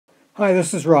Hi,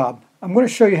 this is Rob. I'm going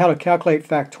to show you how to calculate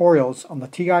factorials on the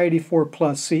TI-84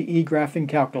 Plus CE graphing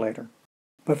calculator.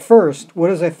 But first, what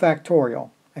is a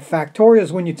factorial? A factorial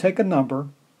is when you take a number,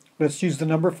 let's use the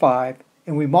number 5,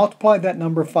 and we multiply that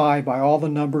number 5 by all the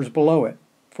numbers below it.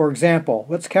 For example,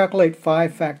 let's calculate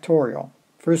 5 factorial.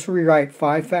 First we write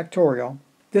 5 factorial.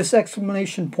 This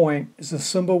exclamation point is the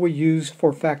symbol we use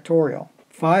for factorial.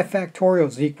 5 factorial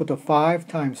is equal to 5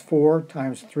 times 4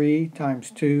 times 3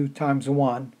 times 2 times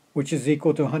 1, which is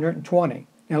equal to 120.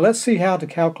 Now let's see how to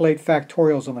calculate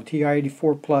factorials on the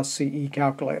TI-84 Plus CE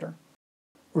calculator.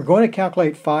 We're going to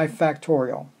calculate 5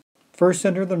 factorial. First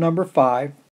enter the number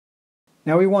 5.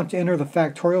 Now we want to enter the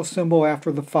factorial symbol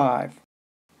after the 5.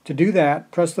 To do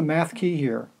that, press the Math key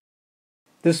here.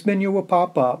 This menu will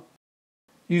pop up.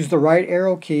 Use the right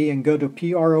arrow key and go to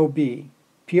PROB.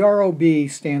 PROB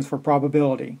stands for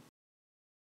probability.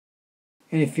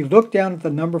 And if you look down at the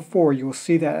number 4, you will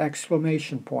see that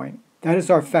exclamation point. That is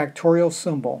our factorial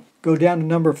symbol. Go down to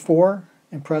number 4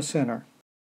 and press enter.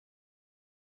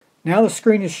 Now the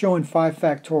screen is showing 5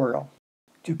 factorial.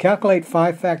 To calculate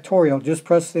 5 factorial, just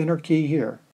press the enter key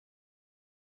here.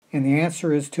 And the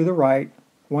answer is to the right,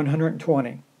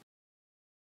 120.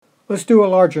 Let's do a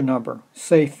larger number,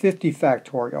 say 50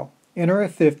 factorial. Enter a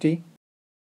 50.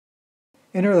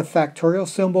 Enter the factorial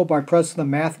symbol by pressing the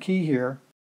Math key here.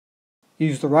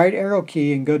 Use the right arrow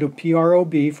key and go to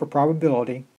PROB for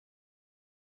probability.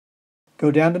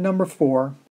 Go down to number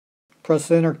 4. Press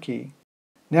the enter key.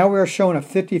 Now we are shown a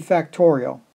 50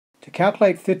 factorial. To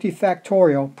calculate 50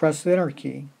 factorial, press the enter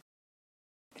key.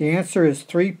 The answer is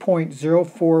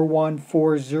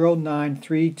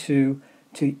 3.041400932 to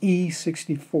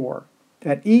E64.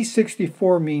 That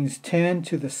E64 means 10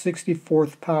 to the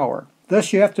 64th power.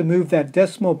 Thus you have to move that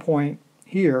decimal point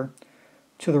here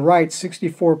to the right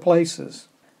 64 places.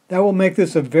 That will make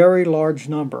this a very large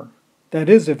number. That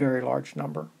is a very large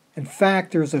number. In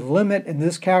fact, there's a limit in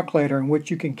this calculator in which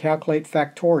you can calculate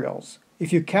factorials.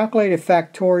 If you calculate a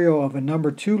factorial of a number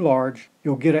too large,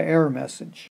 you'll get an error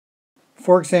message.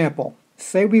 For example,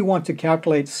 say we want to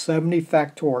calculate 70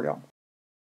 factorial.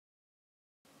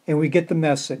 And we get the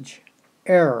message,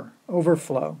 error,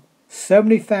 overflow.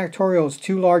 70 factorial is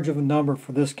too large of a number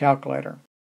for this calculator.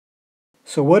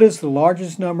 So what is the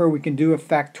largest number we can do a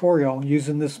factorial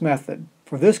using this method?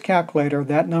 For this calculator,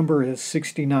 that number is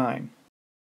 69.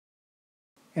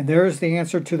 And there is the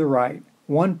answer to the right,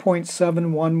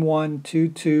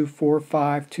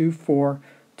 1.711224524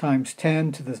 times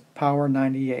 10 to the power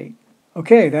 98.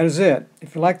 Okay, that is it.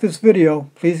 If you like this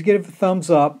video, please give it a thumbs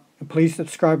up and please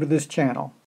subscribe to this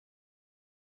channel.